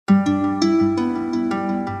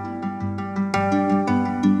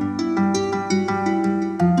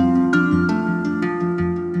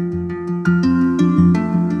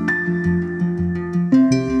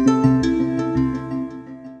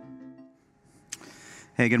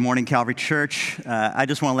Hey, good morning, Calvary Church. I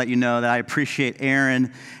just want to let you know that I appreciate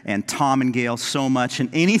Aaron and Tom and Gail so much,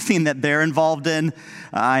 and anything that they're involved in,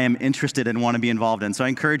 I am interested and want to be involved in. So I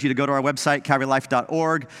encourage you to go to our website,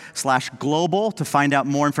 calvarylife.org/global, to find out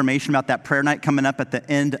more information about that prayer night coming up at the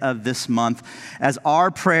end of this month, as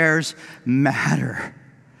our prayers matter.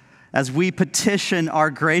 As we petition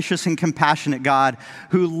our gracious and compassionate God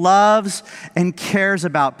who loves and cares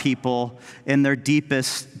about people in their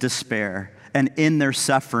deepest despair and in their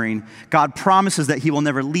suffering. God promises that he will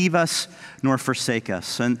never leave us nor forsake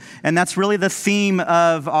us. And that's really the theme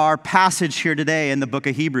of our passage here today in the book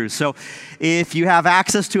of Hebrews. So if you have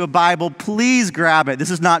access to a Bible, please grab it.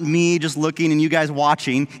 This is not me just looking and you guys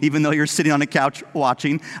watching, even though you're sitting on a couch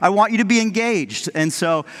watching. I want you to be engaged. And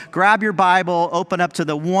so grab your Bible, open up to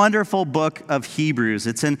the wonderful book of Hebrews.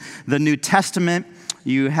 It's in the New Testament.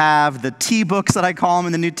 You have the T books that I call them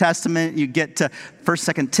in the New Testament. You get to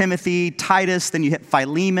 1st, 2nd Timothy, Titus, then you hit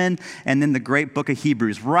Philemon, and then the great book of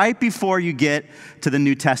Hebrews, right before you get to the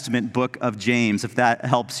New Testament book of James, if that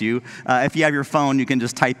helps you. If you have your phone, you can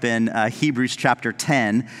just type in Hebrews chapter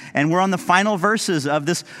 10. And we're on the final verses of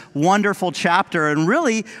this wonderful chapter. And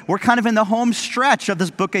really, we're kind of in the home stretch of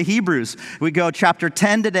this book of Hebrews. We go chapter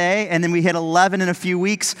 10 today, and then we hit 11 in a few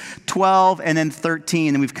weeks, 12, and then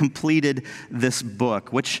 13, and we've completed this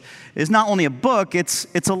book, which is not only a book, it's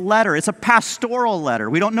a letter. It's a pastoral letter.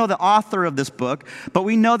 We don't know the author of this book, but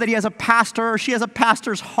we know that he has a pastor, or she has a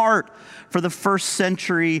pastor's heart for the first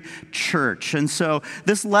century church. And so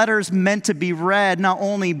this letter is meant to be read not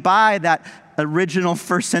only by that original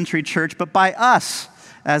first century church, but by us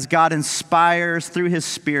as God inspires through his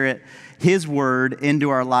Spirit, his word into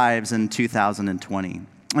our lives in 2020.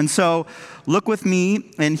 And so look with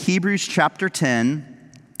me in Hebrews chapter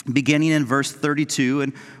 10, beginning in verse 32,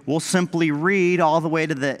 and we'll simply read all the way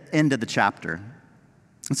to the end of the chapter.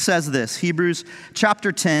 It says this, Hebrews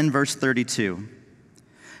chapter 10, verse 32.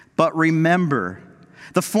 But remember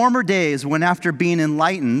the former days when, after being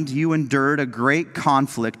enlightened, you endured a great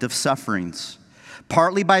conflict of sufferings,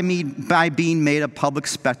 partly by being made a public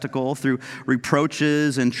spectacle through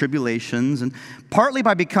reproaches and tribulations, and partly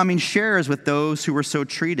by becoming sharers with those who were so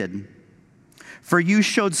treated. For you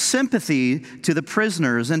showed sympathy to the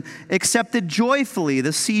prisoners and accepted joyfully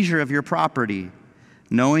the seizure of your property,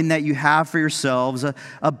 knowing that you have for yourselves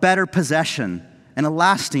a better possession and a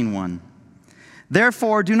lasting one.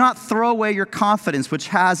 Therefore, do not throw away your confidence, which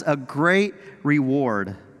has a great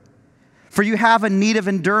reward. For you have a need of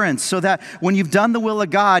endurance, so that when you've done the will of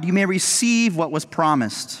God, you may receive what was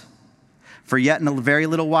promised. For yet in a very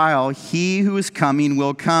little while, he who is coming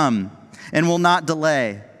will come and will not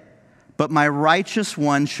delay. But my righteous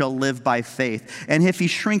one shall live by faith. And if he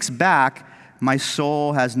shrinks back, my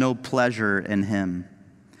soul has no pleasure in him.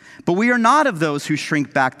 But we are not of those who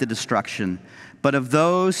shrink back to destruction, but of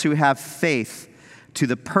those who have faith to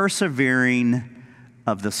the persevering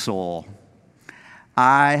of the soul.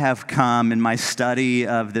 I have come in my study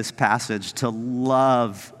of this passage to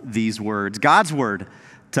love these words, God's word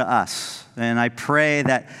to us. And I pray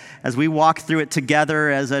that as we walk through it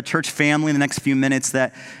together as a church family in the next few minutes,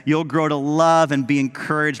 that you'll grow to love and be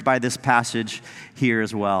encouraged by this passage here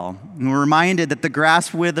as well. And we're reminded that the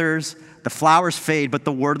grass withers, the flowers fade, but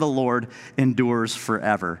the word of the Lord endures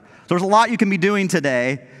forever. So there's a lot you can be doing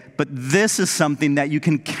today, but this is something that you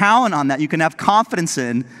can count on, that you can have confidence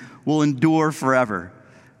in, will endure forever,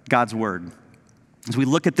 God's word. As we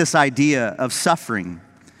look at this idea of suffering,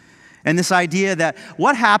 and this idea that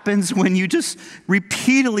what happens when you just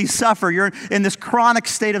repeatedly suffer? You're in this chronic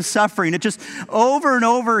state of suffering. It just over and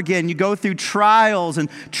over again, you go through trials and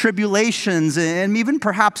tribulations and even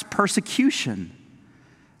perhaps persecution.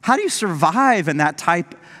 How do you survive in that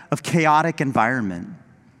type of chaotic environment?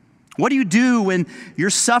 What do you do when your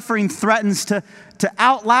suffering threatens to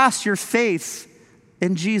outlast your faith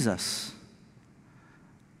in Jesus?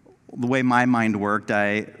 The way my mind worked,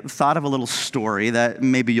 I thought of a little story that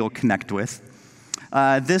maybe you'll connect with.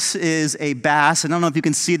 This is a bass, and I don't know if you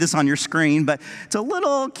can see this on your screen, but it's a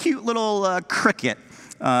little cute little cricket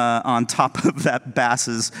on top of that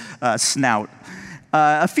bass's snout.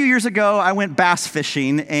 A few years ago, I went bass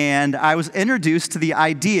fishing, and I was introduced to the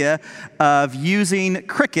idea of using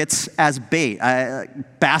crickets as bait.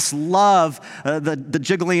 Bass love the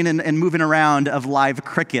jiggling and moving around of live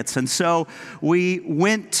crickets. And so we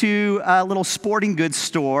went to a little sporting goods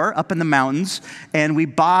store up in the mountains, and we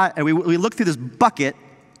looked through this bucket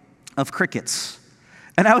of crickets.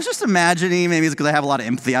 And I was just imagining, maybe it's because I have a lot of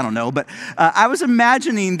empathy, I don't know, but I was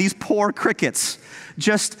imagining these poor crickets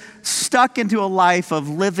just stuck into a life of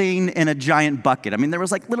living in a giant bucket. I mean, there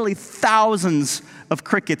was like literally thousands of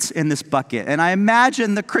crickets in this bucket. And I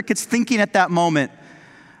imagine the crickets thinking at that moment,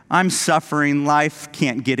 I'm suffering. Life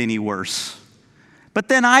can't get any worse. But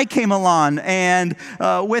then I came along, and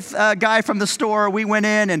with a guy from the store, we went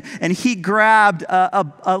in, and he grabbed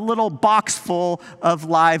a little box full of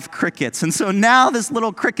live crickets. And so now this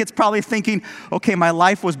little cricket's probably thinking, okay, my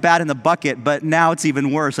life was bad in the bucket, but now it's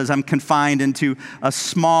even worse as I'm confined into a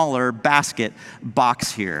smaller basket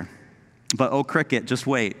box here. But oh, cricket, just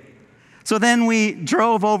wait. So then we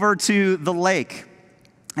drove over to the lake,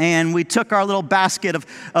 and we took our little basket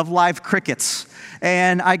of live crickets.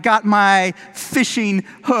 And I got my fishing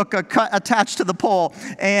hook attached to the pole,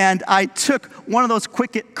 and I took one of those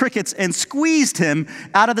crickets and squeezed him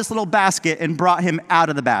out of this little basket and brought him out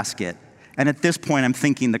of the basket. And at this point, I'm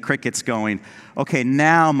thinking the cricket's going, okay,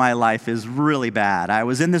 now my life is really bad. I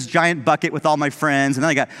was in this giant bucket with all my friends, and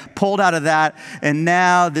then I got pulled out of that, and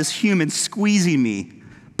now this human's squeezing me.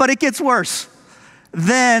 But it gets worse.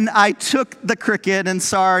 Then I took the cricket, and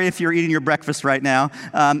sorry if you're eating your breakfast right now,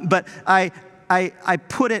 but I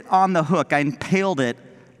put it on the hook. I impaled it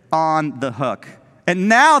on the hook. And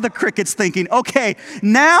now the cricket's thinking, okay,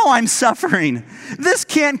 now I'm suffering. This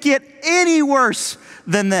can't get any worse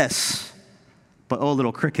than this. But oh,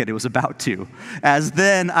 little cricket, it was about to. As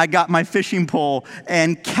then I got my fishing pole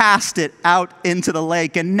and cast it out into the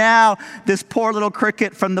lake. And now this poor little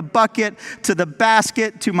cricket, from the bucket to the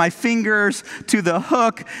basket to my fingers to the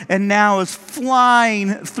hook, and now is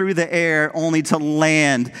flying through the air only to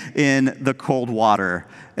land in the cold water.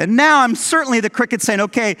 And now I'm certainly the cricket saying,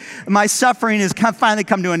 okay, my suffering has finally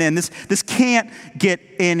come to an end. This can't get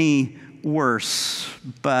any worse.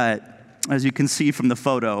 But as you can see from the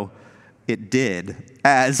photo, it did,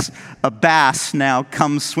 as a bass now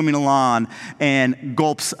comes swimming along and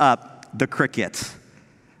gulps up the cricket.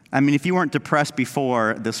 I mean, if you weren't depressed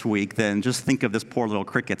before this week, then just think of this poor little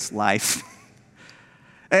cricket's life.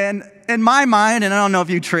 And in my mind, and I don't know if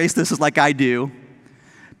you trace this like I do,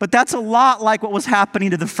 but that's a lot like what was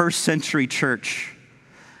happening to the first century church.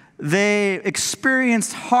 They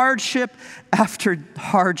experienced hardship after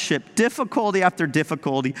hardship, difficulty after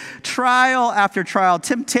difficulty, trial after trial,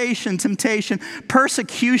 temptation,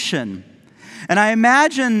 persecution. And I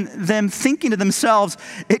imagine them thinking to themselves,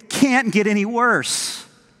 it can't get any worse.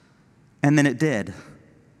 And then it did.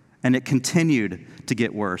 And it continued to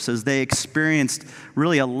get worse as they experienced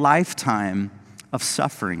really a lifetime of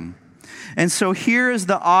suffering. And so here is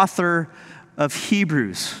the author of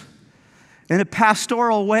Hebrews, in a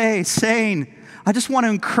pastoral way, saying, I just want to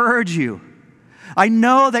encourage you. I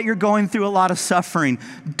know that you're going through a lot of suffering.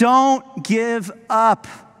 Don't give up.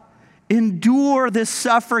 Endure this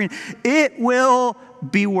suffering. It will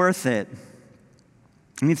be worth it.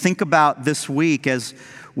 I mean, think about this week as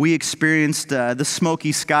we experienced the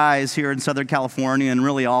smoky skies here in Southern California and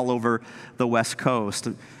really all over the West Coast.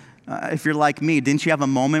 If you're like me, didn't you have a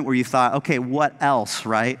moment where you thought, okay, what else,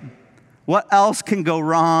 right? What else can go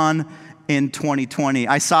wrong in 2020?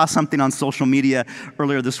 I saw something on social media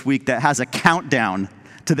earlier this week that has a countdown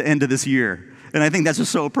to the end of this year. And I think that's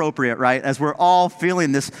just so appropriate, right? As we're all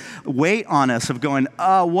feeling this weight on us of going,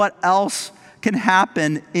 what else can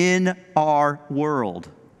happen in our world?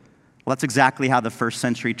 Well, that's exactly how the first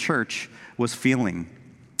century church was feeling.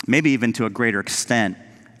 Maybe even to a greater extent,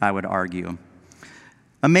 I would argue.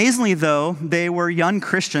 Amazingly, though, they were young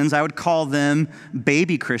Christians. I would call them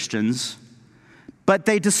baby Christians. But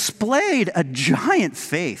they displayed a giant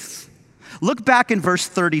faith. Look back in verse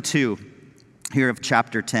 32 here of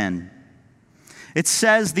chapter 10. It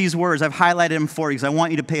says these words. I've highlighted them for you because I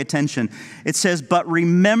want you to pay attention. It says, but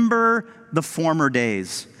remember the former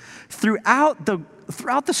days. Throughout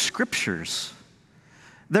the scriptures,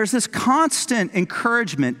 there's this constant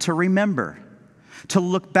encouragement to remember, to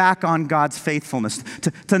look back on God's faithfulness,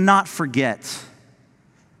 to not forget.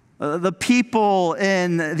 The people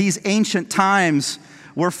in these ancient times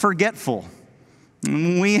were forgetful.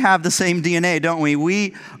 We have the same DNA, don't we?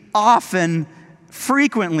 We often,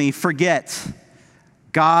 frequently forget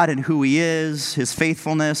God and who He is, His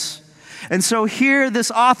faithfulness. And so here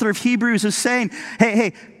this author of Hebrews is saying,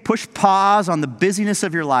 hey, push pause on the busyness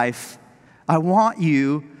of your life. I want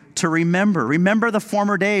you to remember the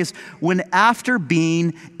former days when after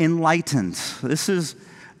being enlightened. This is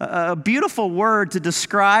a beautiful word to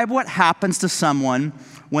describe what happens to someone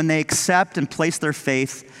when they accept and place their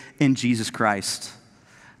faith in Jesus Christ.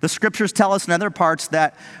 The scriptures tell us in other parts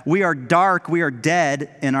that we are dark, we are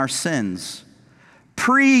dead in our sins.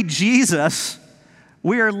 Pre-Jesus,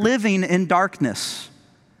 we are living in darkness.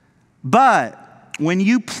 But when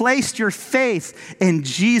you placed your faith in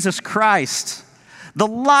Jesus Christ, the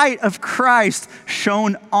light of Christ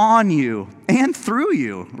shone on you and through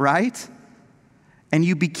you, right? And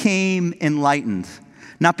you became enlightened.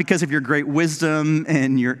 not because of your great wisdom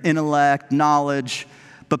and your intellect, knowledge,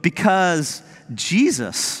 but because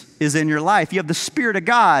Jesus is in your life. You have the Spirit of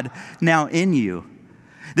God now in you.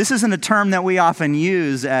 This isn't a term that we often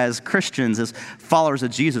use as Christians, as followers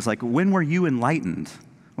of Jesus. Like, when were you enlightened?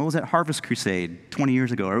 What was that Harvest Crusade 20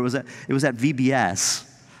 years ago? Or it was at VBS.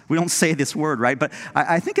 We don't say this word, right? But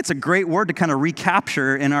I think it's a great word to kind of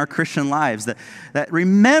recapture in our Christian lives. That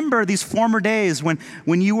remember these former days when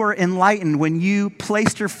you were enlightened, when you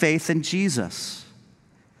placed your faith in Jesus.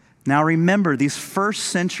 Now remember, these first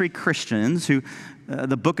century Christians who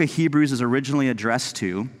the book of Hebrews is originally addressed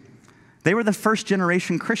to, they were the first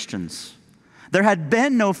generation Christians. There had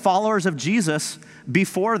been no followers of Jesus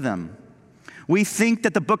before them. We think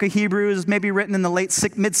that the book of Hebrews is maybe written in the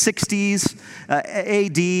mid-60s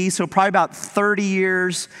AD, so probably about 30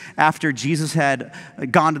 years after Jesus had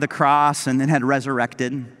gone to the cross and then had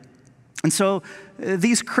resurrected. And so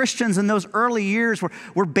these Christians in those early years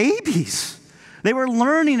were babies. They were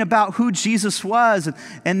learning about who Jesus was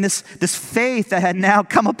and this faith that had now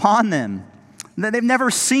come upon them. They've never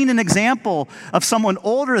seen an example of someone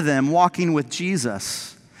older than them walking with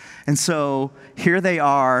Jesus. And so here they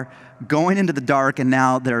are going into the dark, and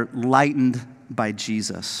now they're lightened by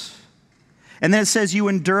Jesus. And then it says, you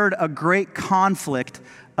endured a great conflict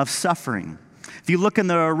of suffering. If you look in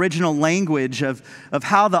the original language of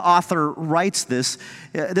how the author writes this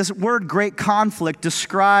word great conflict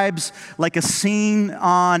describes like a scene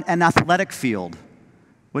on an athletic field,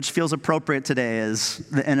 which feels appropriate today as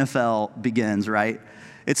the NFL begins, right?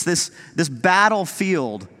 It's this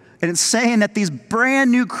battlefield. And it's saying that these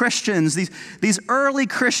brand new Christians, these early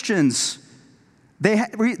Christians,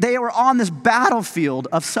 they were on this battlefield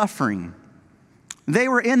of suffering. They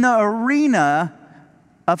were in the arena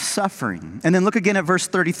of suffering. And then look again at verse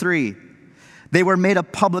 33. They were made a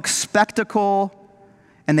public spectacle,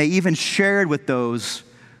 and they even shared with those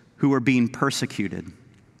who were being persecuted.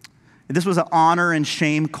 This was an honor and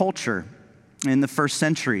shame culture in the first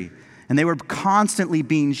century, and they were constantly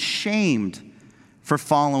being shamed for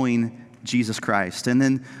following Jesus Christ. And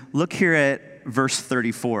then look here at verse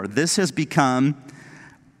 34. This has become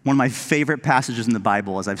one of my favorite passages in the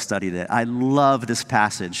Bible as I've studied it. I love this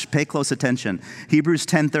passage. Pay close attention. Hebrews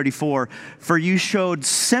 10:34. For you showed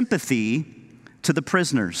sympathy to the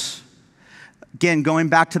prisoners. Again, going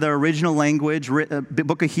back to the original language, the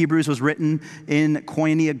book of Hebrews was written in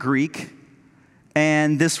Koine Greek.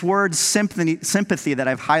 And this word sympathy that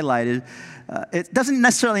I've highlighted, it doesn't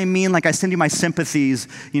necessarily mean like I send you my sympathies,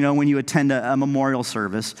 when you attend a memorial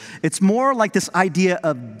service. It's more like this idea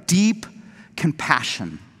of deep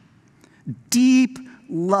compassion, deep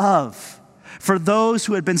love for those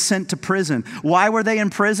who had been sent to prison. Why were they in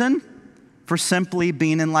prison? For simply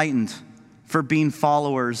being enlightened, for being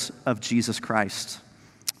followers of Jesus Christ.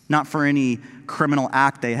 Not for any criminal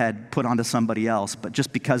act they had put onto somebody else, but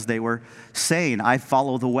just because they were saying, I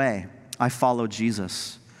follow the way, I follow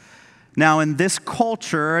Jesus. Now, in this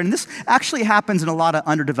culture, and this actually happens in a lot of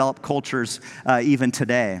underdeveloped cultures even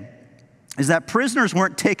today, is that prisoners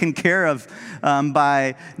weren't taken care of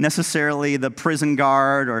by necessarily the prison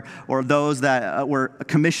guard or those that were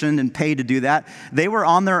commissioned and paid to do that. They were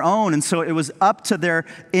on their own, and so it was up to their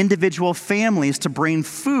individual families to bring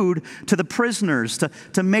food to the prisoners,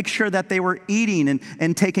 to make sure that they were eating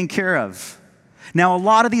and taken care of. Now, a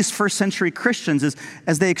lot of these first century Christians,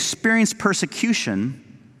 as they experienced persecution,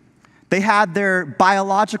 they had their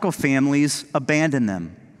biological families abandon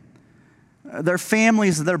them. Their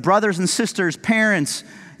families, their brothers and sisters, parents,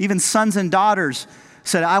 even sons and daughters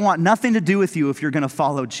said, I want nothing to do with you if you're going to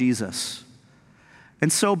follow Jesus.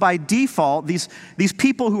 And so by default, these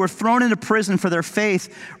people who were thrown into prison for their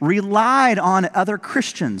faith relied on other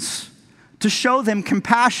Christians to show them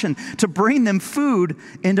compassion, to bring them food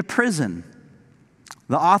into prison.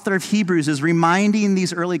 The author of Hebrews is reminding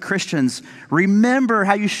these early Christians, remember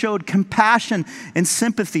how you showed compassion and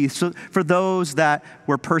sympathy for those that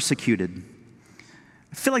were persecuted.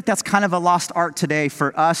 I feel like that's kind of a lost art today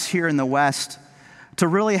for us here in the West, to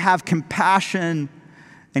really have compassion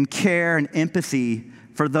and care and empathy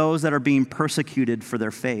for those that are being persecuted for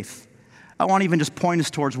their faith. I want to even just point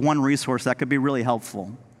us towards one resource that could be really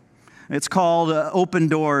helpful. It's called Open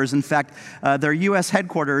Doors. In fact, their U.S.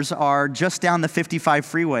 headquarters are just down the 55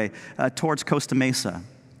 freeway towards Costa Mesa.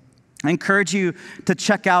 I encourage you to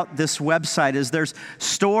check out this website, as there's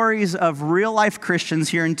stories of real-life Christians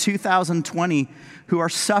here in 2020 who are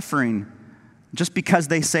suffering just because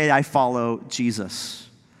they say, I follow Jesus.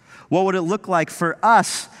 What would it look like for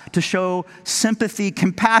us to show sympathy,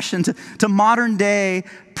 compassion to modern-day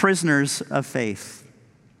prisoners of faith?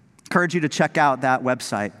 I encourage you to check out that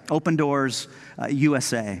website, Open Doors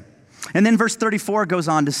USA. And then verse 34 goes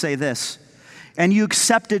on to say this, and you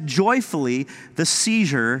accepted joyfully the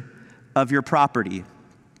seizure of your property.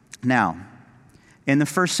 Now, in the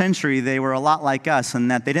first century, they were a lot like us in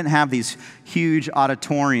that they didn't have these huge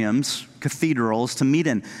auditoriums, cathedrals to meet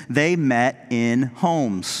in. They met in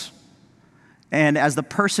homes. And as the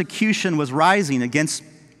persecution was rising against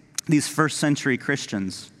these first century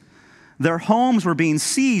Christians, their homes were being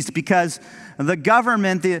seized because the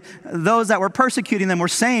government, those that were persecuting them were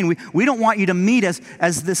saying, we don't want you to meet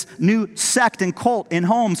as this new sect and cult in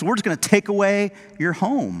homes. We're just going to take away your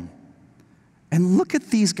home. And look at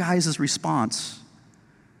these guys' response.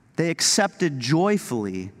 They accepted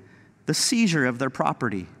joyfully the seizure of their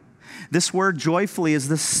property. This word joyfully is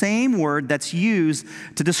the same word that's used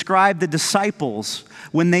to describe the disciples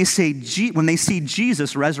when they see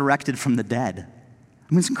Jesus resurrected from the dead.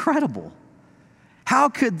 I mean, it's incredible. How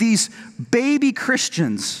could these baby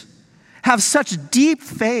Christians have such deep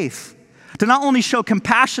faith to not only show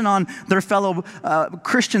compassion on their fellow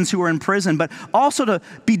Christians who were in prison, but also to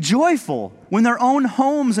be joyful when their own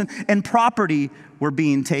homes and property were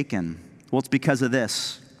being taken? Well, it's because of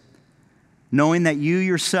this. Knowing that you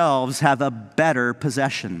yourselves have a better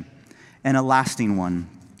possession and a lasting one.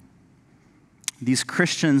 These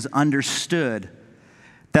Christians understood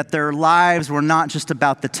that their lives were not just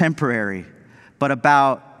about the temporary, but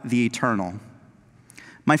about the eternal.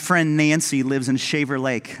 My friend Nancy lives in Shaver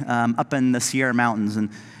Lake, up in the Sierra Mountains, and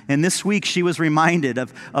this week she was reminded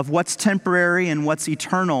of what's temporary and what's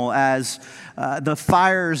eternal as the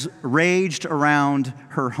fires raged around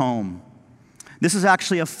her home. This is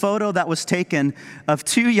actually a photo that was taken of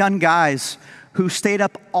two young guys who stayed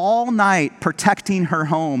up all night protecting her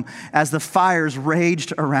home as the fires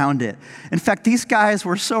raged around it. In fact, these guys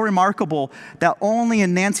were so remarkable that only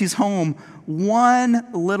in Nancy's home, one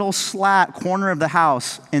little slat corner of the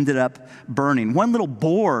house ended up burning. One little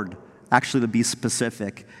board, actually to be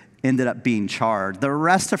specific, ended up being charred. The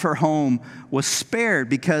rest of her home was spared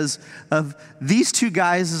because of these two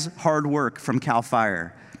guys' hard work from CAL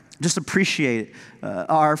FIRE. Just appreciate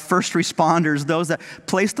our first responders, those that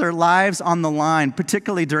place their lives on the line,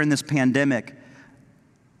 particularly during this pandemic.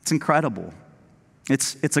 It's incredible.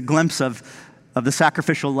 It's a glimpse of the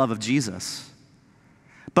sacrificial love of Jesus.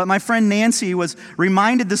 But my friend Nancy was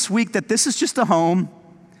reminded this week that this is just a home.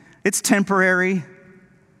 It's temporary,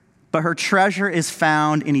 but her treasure is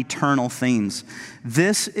found in eternal things.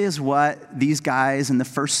 This is what these guys in the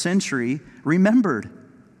first century remembered.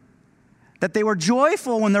 That they were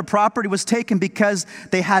joyful when their property was taken because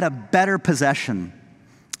they had a better possession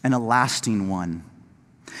and a lasting one.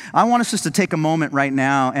 I want us just to take a moment right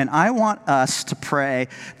now, and I want us to pray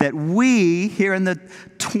that we, here in the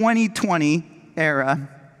 2020 era,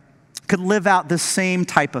 could live out the same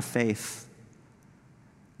type of faith.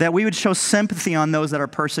 That we would show sympathy on those that are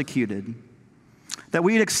persecuted. That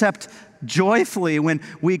we would accept joyfully when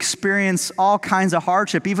we experience all kinds of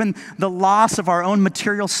hardship, even the loss of our own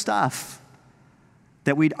material stuff.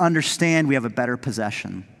 That we'd understand we have a better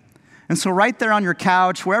possession. And so right there on your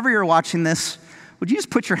couch, wherever you're watching this, would you just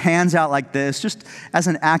put your hands out like this, just as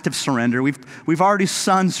an act of surrender? We've already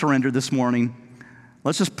sung surrender this morning.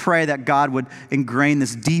 Let's just pray that God would ingrain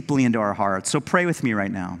this deeply into our hearts. So pray with me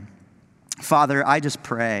right now. Father, I just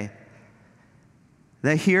pray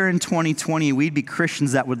that here in 2020, we'd be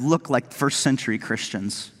Christians that would look like first century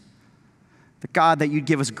Christians. That God, that you'd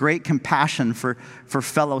give us great compassion for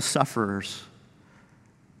fellow sufferers.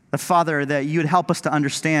 That Father, that you would help us to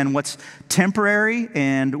understand what's temporary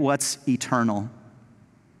and what's eternal.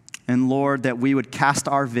 And Lord, that we would cast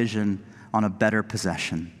our vision on a better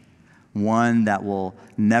possession, one that will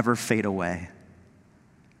never fade away.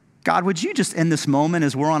 God, would you just in this moment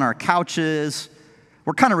as we're on our couches,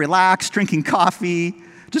 we're kind of relaxed, drinking coffee,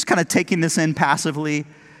 just kind of taking this in passively.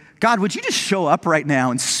 God, would you just show up right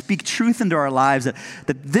now and speak truth into our lives that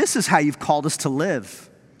this is how you've called us to live.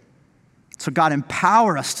 So God,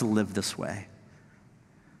 empower us to live this way.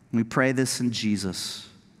 And we pray this in Jesus.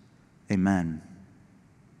 Amen.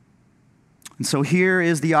 And so here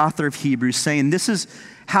is the author of Hebrews saying, this is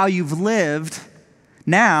how you've lived.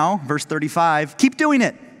 Now, verse 35, keep doing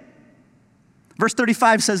it. Verse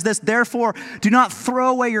 35 says this, therefore, do not throw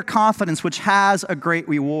away your confidence, which has a great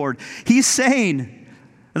reward. He's saying,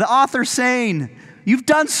 the author's saying, you've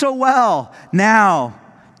done so well. Now,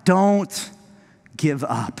 don't give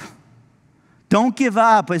up. Don't give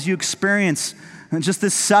up as you experience just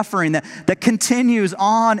this suffering that continues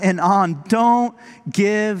on and on. Don't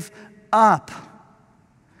give up.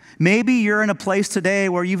 Maybe you're in a place today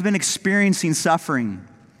where you've been experiencing suffering.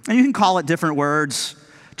 And you can call it different words,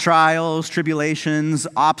 trials, tribulations,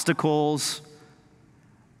 obstacles.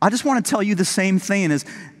 I just want to tell you the same thing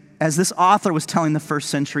as this author was telling the first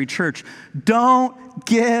century church, don't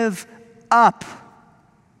give up.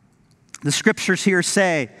 The scriptures here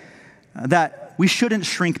say that we shouldn't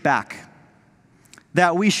shrink back,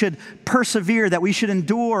 that we should persevere, that we should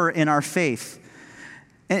endure in our faith.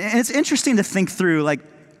 And it's interesting to think through, like,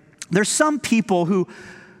 there's some people who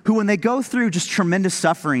when they go through just tremendous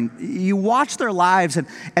suffering, you watch their lives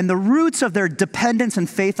and the roots of their dependence and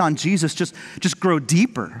faith on Jesus just grow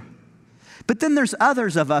deeper. But then there's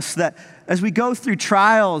others of us that as we go through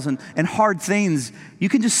trials and hard things, you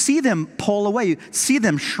can just see them pull away. You see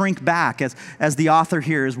them shrink back as the author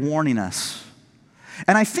here is warning us.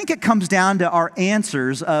 And I think it comes down to our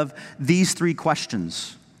answers of these three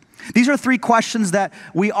questions. These are three questions that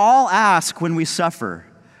we all ask when we suffer.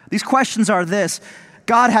 These questions are this: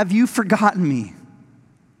 God, have you forgotten me?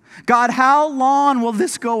 God, how long will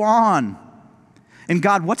this go on? And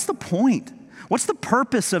God, what's the point? What's the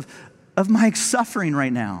purpose of my suffering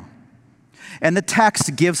right now? And the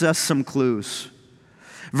text gives us some clues.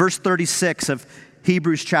 Verse 36 of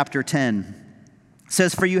Hebrews chapter 10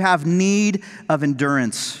 says, "For you have need of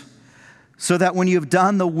endurance, so that when you have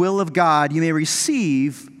done the will of God, you may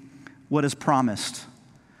receive what is promised."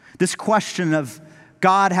 This question of,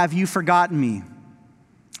 God, have you forgotten me?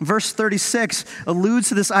 Verse 36 alludes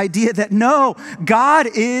to this idea that no, God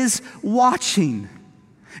is watching.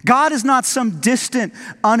 God is not some distant,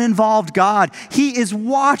 uninvolved God. He is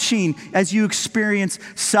watching as you experience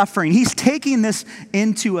suffering. He's taking this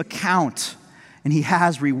into account, and he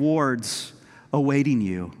has rewards awaiting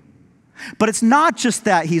you. But it's not just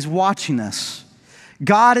that he's watching us.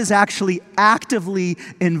 God is actually actively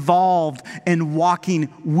involved in walking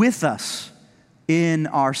with us in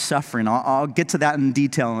our suffering. I'll get to that in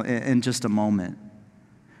detail in just a moment.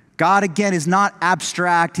 God, again, is not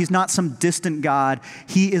abstract. He's not some distant God.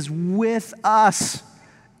 He is with us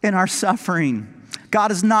in our suffering.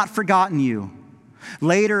 God has not forgotten you.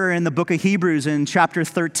 Later in the book of Hebrews, in chapter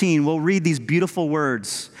 13, we'll read these beautiful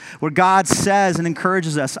words where God says and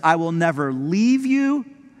encourages us, "I will never leave you,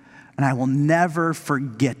 and I will never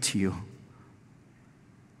forget you."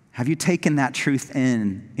 Have you taken that truth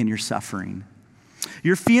in your suffering?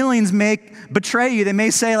 Your feelings may betray you. They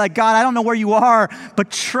may say, like, God, I don't know where you are,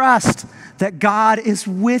 but trust that God is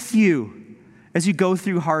with you as you go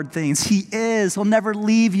through hard things. He is. He'll never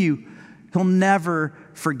leave you. He'll never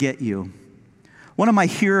forget you. One of my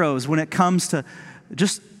heroes when it comes to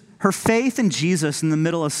just her faith in Jesus in the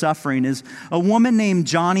middle of suffering is a woman named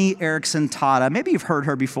Joni Eareckson Tada. Maybe you've heard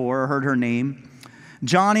her before or heard her name.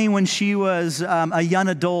 Joni, when she was a young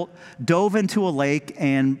adult, dove into a lake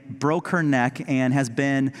and broke her neck and has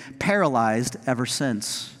been paralyzed ever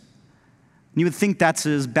since. You would think that's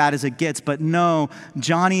as bad as it gets, but no,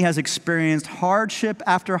 Joni has experienced hardship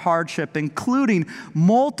after hardship, including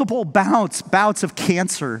multiple bouts of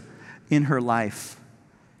cancer in her life.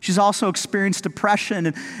 She's also experienced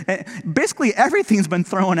depression, and basically everything's been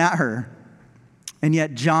thrown at her. And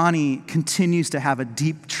yet Joni continues to have a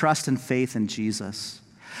deep trust and faith in Jesus.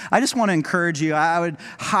 I just want to encourage you. I would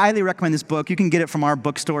highly recommend this book. You can get it from our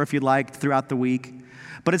bookstore if you'd like throughout the week.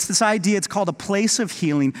 But it's this idea, it's called A Place of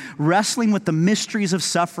Healing, Wrestling with the Mysteries of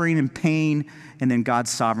Suffering and Pain and then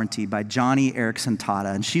God's Sovereignty by Joni Eareckson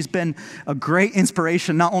Tada. And she's been a great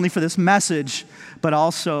inspiration, not only for this message, but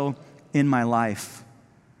also in my life.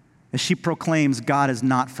 As she proclaims, God has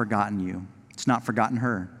not forgotten you. It's not forgotten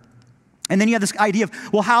her. And then you have this idea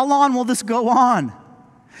of, well, how long will this go on?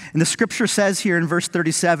 And the scripture says here in verse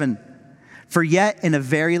 37, "For yet in a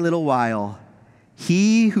very little while,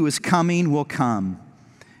 he who is coming will come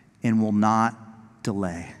and will not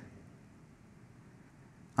delay."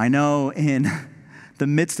 I know in the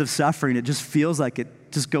midst of suffering, it just feels like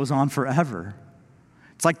it just goes on forever.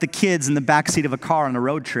 It's like the kids in the backseat of a car on a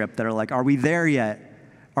road trip that are like, are we there yet?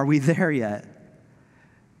 Are we there yet?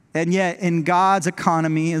 And yet in God's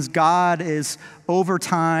economy, as God is over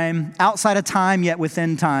time, outside of time, yet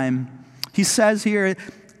within time, he says here,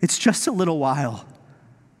 it's just a little while.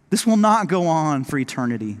 This will not go on for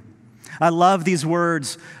eternity. I love these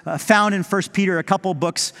words found in 1 Peter, a couple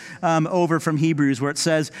books over from Hebrews, where it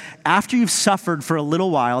says, after you've suffered for a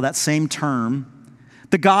little while, that same term,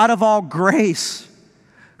 the God of all grace,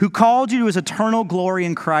 who called you to his eternal glory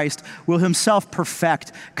in Christ, will himself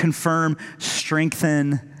perfect, confirm,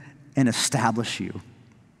 strengthen, and establish you.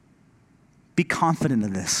 Be confident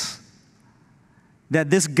of this, that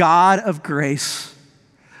this God of grace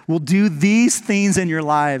will do these things in your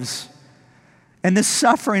lives, and this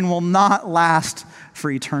suffering will not last for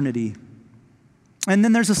eternity. And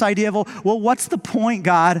then there's this idea of, well, what's the point,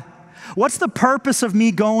 God? What's the purpose of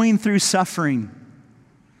me going through suffering?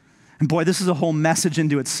 And boy, this is a whole message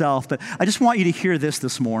into itself, but I just want you to hear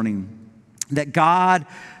this morning, that God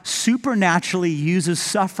supernaturally uses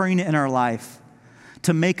suffering in our life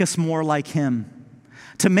to make us more like him,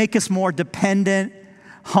 to make us more dependent,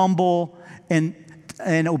 humble, and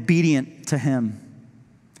obedient to him.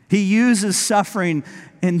 He uses suffering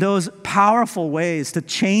in those powerful ways to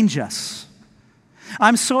change us.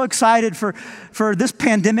 I'm so excited for this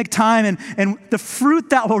pandemic time and the fruit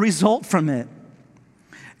that will result from it.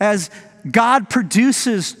 As God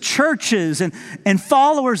produces churches and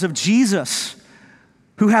followers of Jesus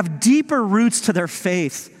who have deeper roots to their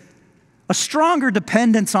faith, a stronger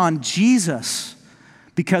dependence on Jesus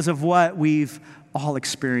because of what we've all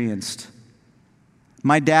experienced.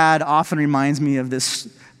 My dad often reminds me of this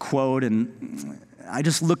quote, and I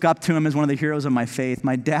just look up to him as one of the heroes of my faith.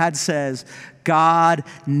 My dad says, "God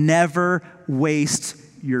never wastes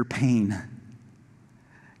your pain."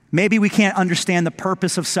 Maybe we can't understand the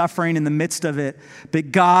purpose of suffering in the midst of it,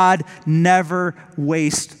 but God never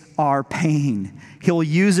wastes our pain. He'll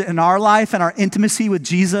use it in our life and our intimacy with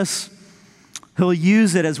Jesus. He'll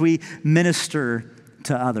use it as we minister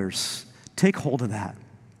to others. Take hold of that.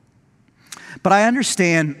 But I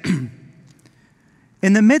understand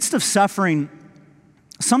in the midst of suffering,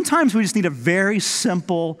 sometimes we just need a very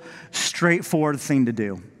simple, straightforward thing to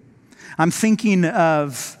do. I'm thinking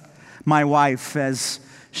of my wife as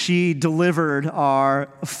she delivered our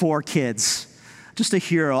 4 kids. Just a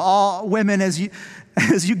hero. All women, as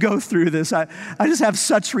you go through this, I just have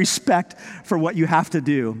such respect for what you have to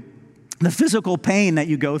do, the physical pain that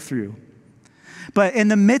you go through. But in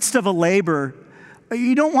the midst of a labor,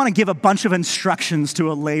 you don't want to give a bunch of instructions to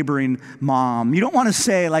a laboring mom. You don't want to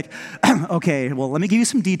say like, okay, well, let me give you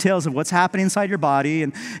some details of what's happening inside your body,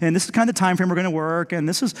 and this is kind of the time frame we're going to work, and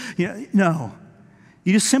this is, no.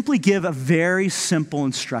 You just simply give a very simple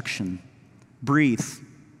instruction. Breathe.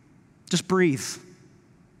 Just breathe.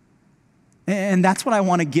 And that's what I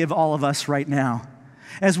want to give all of us right now.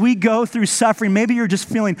 As we go through suffering, maybe you're just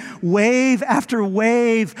feeling wave after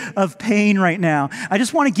wave of pain right now. I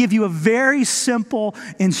just want to give you a very simple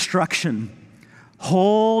instruction.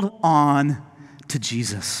 Hold on to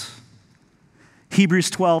Jesus. Hebrews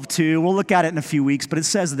 12:2, we'll look at it in a few weeks, but it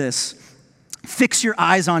says this: fix your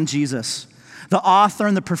eyes on Jesus, the author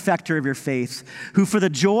and the perfecter of your faith, who for the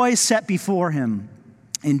joy set before him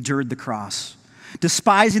endured the cross,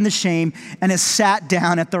 despising the shame, and has sat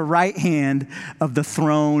down at the right hand of the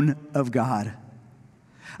throne of God.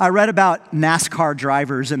 I read about NASCAR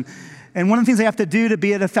drivers, and one of the things they have to do to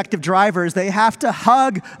be an effective driver is they have to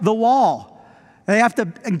hug the wall. They have to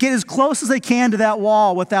get as close as they can to that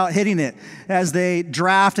wall without hitting it as they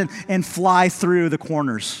draft and fly through the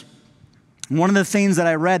corners. One of the things that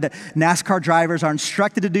I read that NASCAR drivers are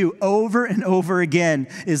instructed to do over and over again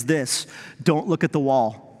is this: don't look at the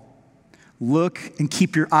wall. Look and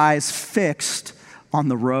keep your eyes fixed on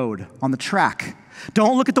the road, on the track.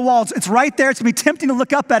 Don't look at the wall. It's right there. It's going to be tempting to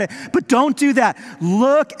look up at it, but don't do that.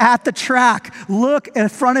 Look at the track. Look in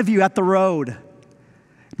front of you at the road.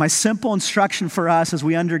 My simple instruction for us as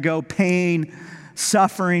we undergo pain,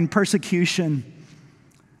 suffering, persecution: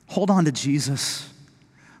 hold on to Jesus.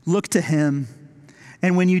 Look to him.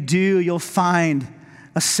 And when you do, you'll find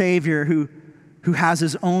a Savior who has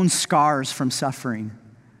his own scars from suffering,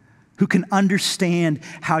 who can understand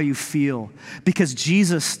how you feel. Because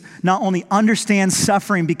Jesus not only understands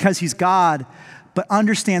suffering because he's God, but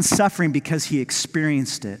understands suffering because he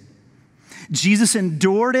experienced it. Jesus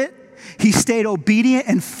endured it. He stayed obedient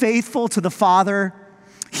and faithful to the Father.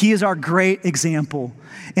 He is our great example.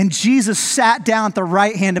 And Jesus sat down at the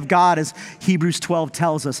right hand of God, as Hebrews 12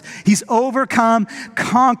 tells us. He's overcome,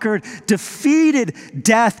 conquered, defeated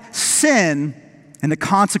death, sin, and the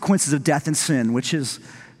consequences of death and sin, which is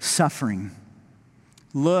suffering.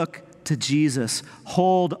 Look to Jesus.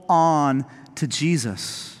 Hold on to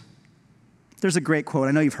Jesus. There's a great quote.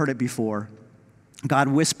 I know you've heard it before. God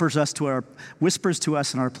whispers to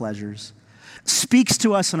us in our pleasures, speaks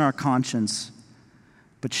to us in our conscience,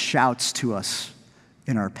 but shouts to us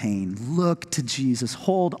in our pain. Look to Jesus.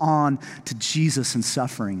 Hold on to Jesus in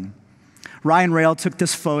suffering. Ryan Rail took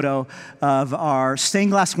this photo of our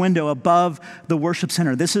stained glass window above the worship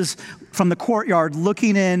center. This is from the courtyard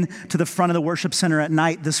looking in to the front of the worship center at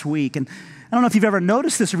night this week. And I don't know if you've ever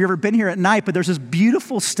noticed this or if you've ever been here at night, but there's this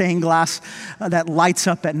beautiful stained glass that lights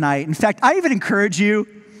up at night. In fact, I even encourage you,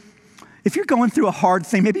 if you're going through a hard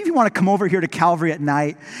thing, maybe if you want to come over here to Calvary at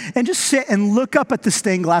night and just sit and look up at the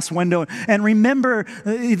stained glass window and remember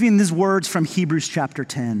even these words from Hebrews chapter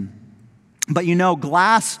 10. But you know,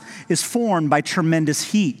 glass is formed by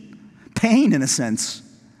tremendous heat, pain in a sense.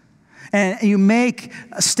 And you make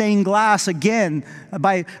stained glass again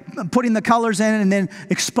by putting the colors in and then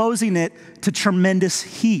exposing it to tremendous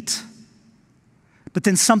heat. But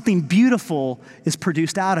then something beautiful is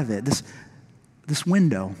produced out of it, this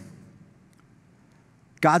window.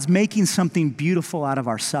 God's making something beautiful out of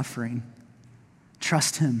our suffering.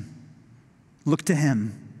 Trust him. Look to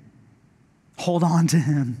him. Hold on to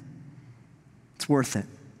him. It's worth it.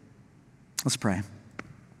 Let's pray.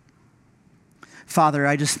 Father,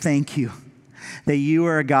 I just thank you that you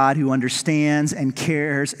are a God who understands and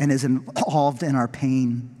cares and is involved in our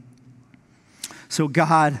pain. So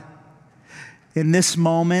God, in this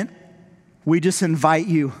moment, we just invite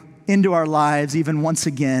you into our lives even once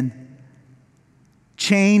again.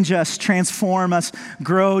 Change us, transform us,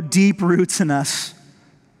 grow deep roots in us.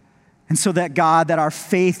 And so that, God, that our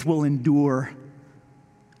faith will endure.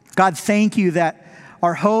 God, thank you that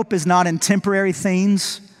our hope is not in temporary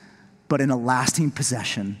things, but in a lasting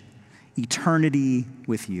possession, eternity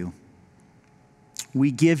with you.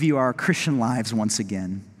 We give you our Christian lives once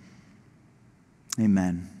again.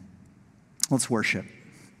 Amen. Let's worship.